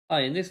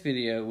Hi, in this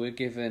video we're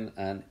given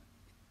an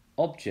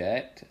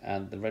object,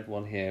 and the red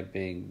one here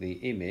being the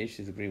image,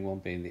 the green one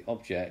being the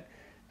object,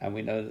 and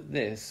we know that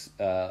this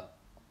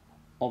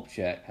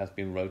object has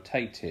been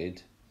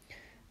rotated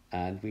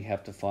and we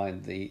have to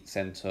find the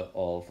center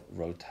of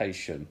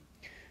rotation.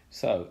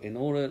 So in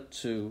order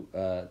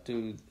to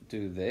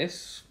do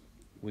this,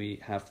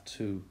 we have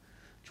to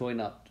join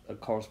up a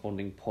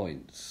corresponding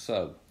points.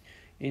 So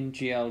in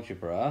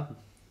GeoGebra,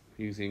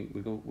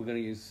 we're going to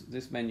use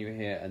this menu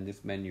here and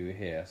this menu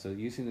here. So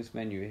using this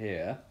menu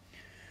here,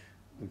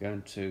 we're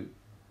going to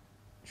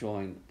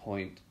join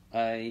point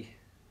A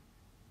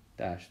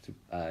dash to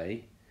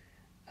A,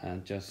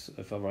 and just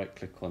if I right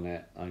click on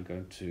it, I'm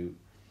going to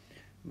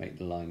make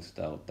the line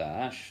style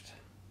dashed,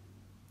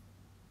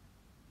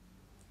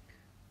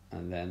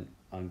 and then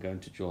I'm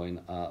going to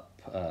join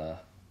up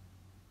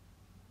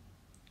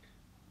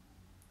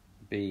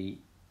B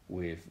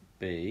with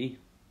B,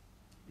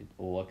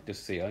 or I can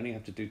just see I only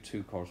have to do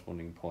two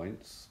corresponding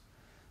points.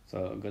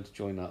 So I'm going to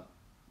join up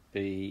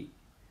B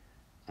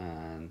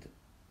and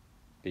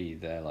B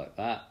there like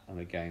that, and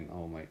again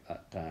I'll make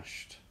that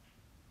dashed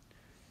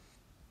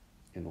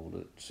in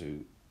order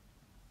to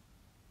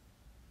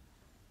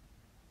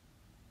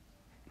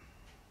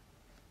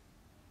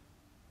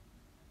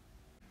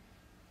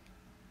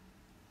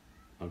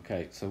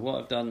okay. So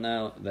what I've done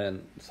now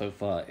then so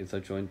far is I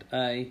joined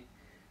A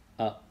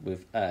up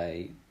with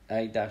A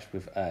dash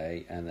with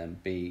A, and then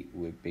B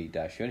with B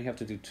dash. You only have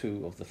to do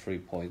two of the 3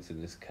 points in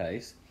this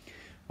case.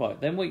 Right,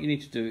 then what you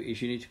need to do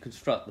is you need to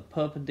construct the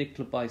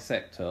perpendicular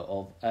bisector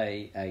of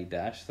A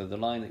dash, so the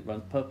line that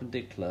runs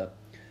perpendicular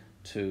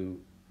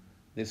to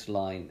this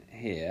line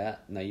here.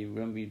 Now you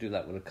remember you do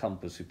that with a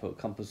compass. You put a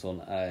compass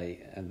on A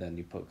and then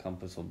you put a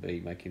compass on B,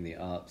 making the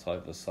arcs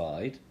either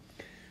side.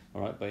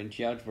 Alright, but in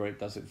GeoGebra it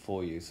does it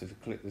for you. So if you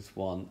click this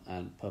one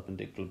and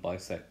perpendicular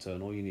bisector,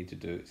 and all you need to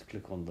do is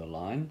click on the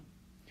line.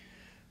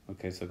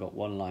 Okay, so I've got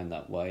one line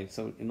that way.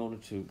 So in order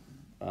to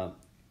a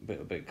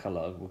bit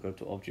colour, we'll go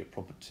to object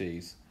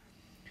properties,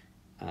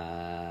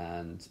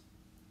 and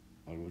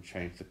I will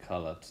change the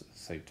colour to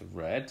say to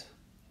red.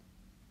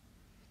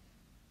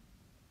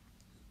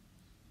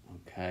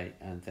 Okay,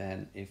 and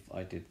then if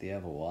I did the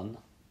other one,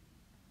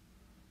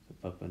 the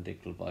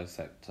perpendicular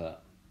bisector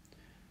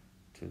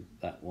to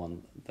that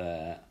one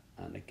there,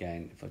 and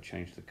again if I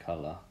change the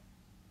colour,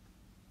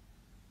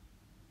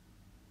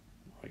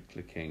 right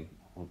clicking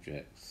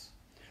objects,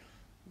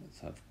 let's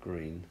have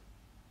green.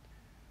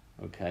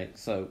 Okay,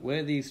 so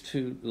where these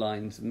two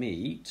lines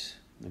meet,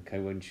 okay,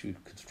 when you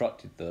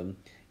constructed them,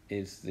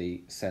 is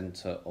the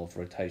center of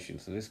rotation.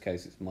 So in this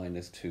case it's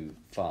 -2,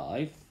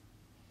 5.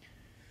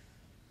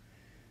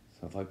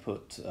 So if I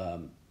put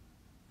a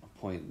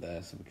point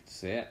there so we can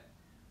see it.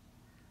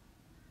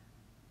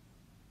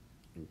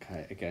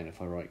 Okay, again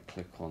if I right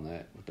click on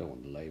it, we don't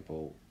want the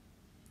label,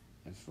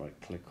 let's right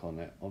click on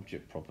it,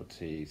 object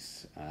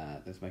properties,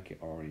 let's make it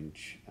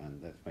orange,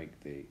 and let's make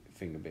the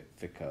thing a bit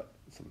thicker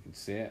so we can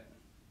see it.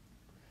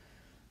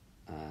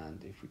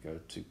 And if we go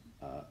to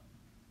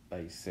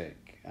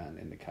basic, and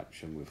in the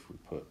caption we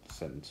put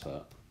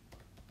center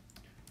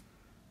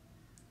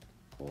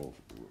of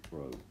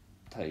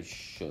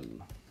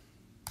rotation.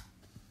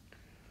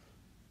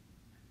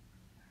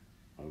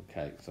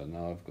 Okay, so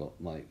now I've got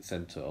my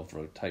center of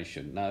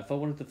rotation. Now if I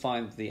wanted to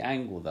find the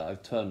angle that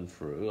I've turned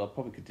through, I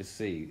probably could just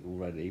see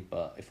already,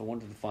 but if I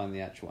wanted to find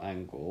the actual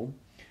angle,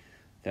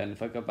 then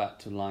if I go back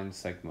to line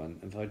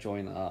segment, if I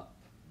join up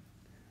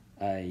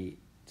A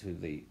to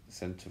the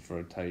center of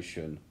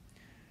rotation,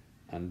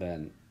 and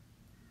then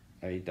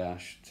A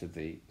dash to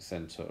the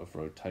center of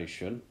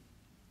rotation,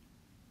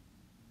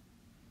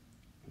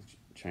 let's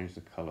change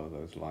the color of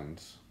those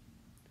lines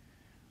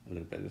a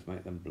little bit, let's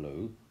make them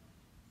blue.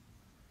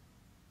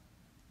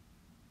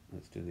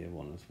 Let's do the other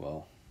one as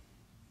well.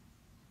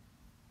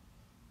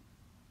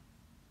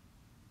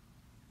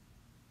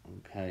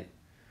 Okay,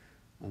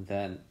 and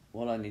then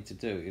what I need to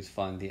do is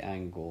find the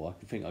angle.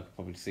 I think I could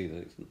probably see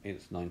that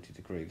it's 90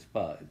 degrees,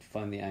 but to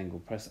find the angle,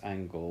 press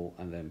angle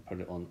and then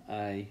put it on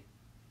A,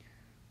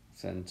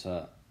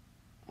 center,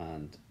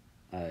 and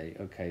A.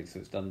 Okay, so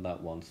it's done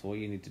that one. So all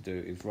you need to do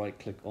is right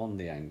click on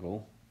the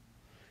angle,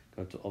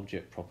 go to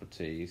object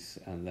properties,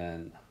 and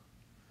then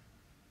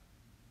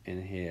in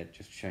here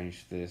just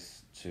change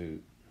this to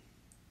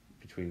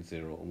between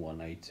 0 and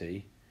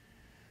 180.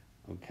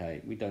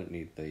 Okay, we don't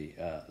need the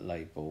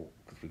label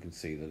because we can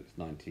see that it's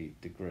 90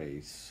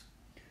 degrees.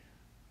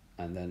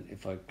 And then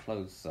if I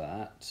close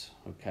that,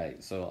 okay,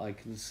 so I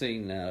can see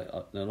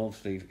now, and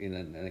obviously in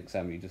an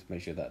exam you just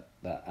measure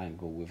that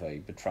angle with a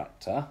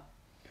protractor.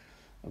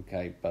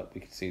 Okay, but we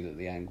can see that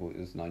the angle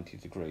is 90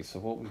 degrees. So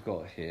what we've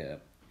got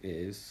here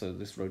is, so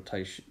this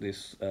rotation,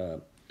 this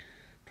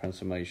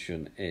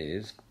transformation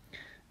is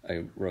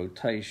a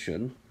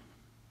rotation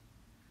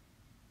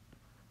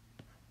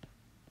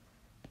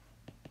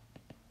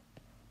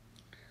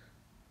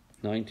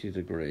 (90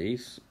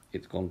 degrees).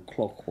 It's gone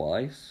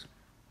clockwise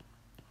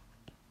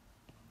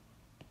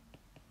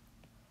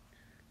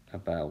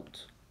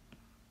about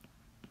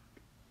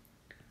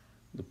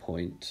the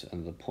point,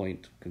 and the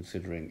point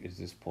considering is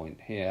this point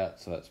here,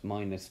 so that's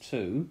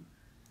 -2,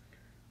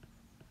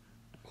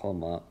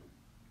 comma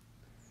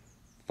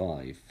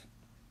 5,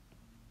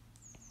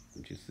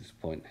 which is this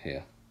point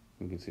here.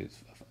 You can see it's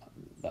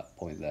that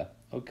point there.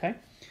 Okay,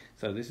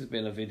 so this has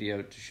been a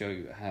video to show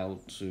you how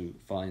to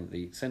find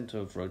the centre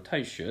of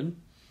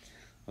rotation.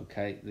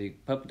 Okay, the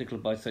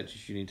perpendicular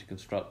bisectors you need to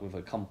construct with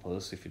a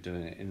compass if you're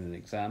doing it in an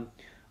exam.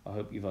 I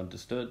hope you've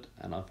understood,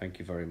 and I thank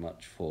you very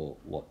much for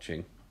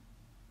watching.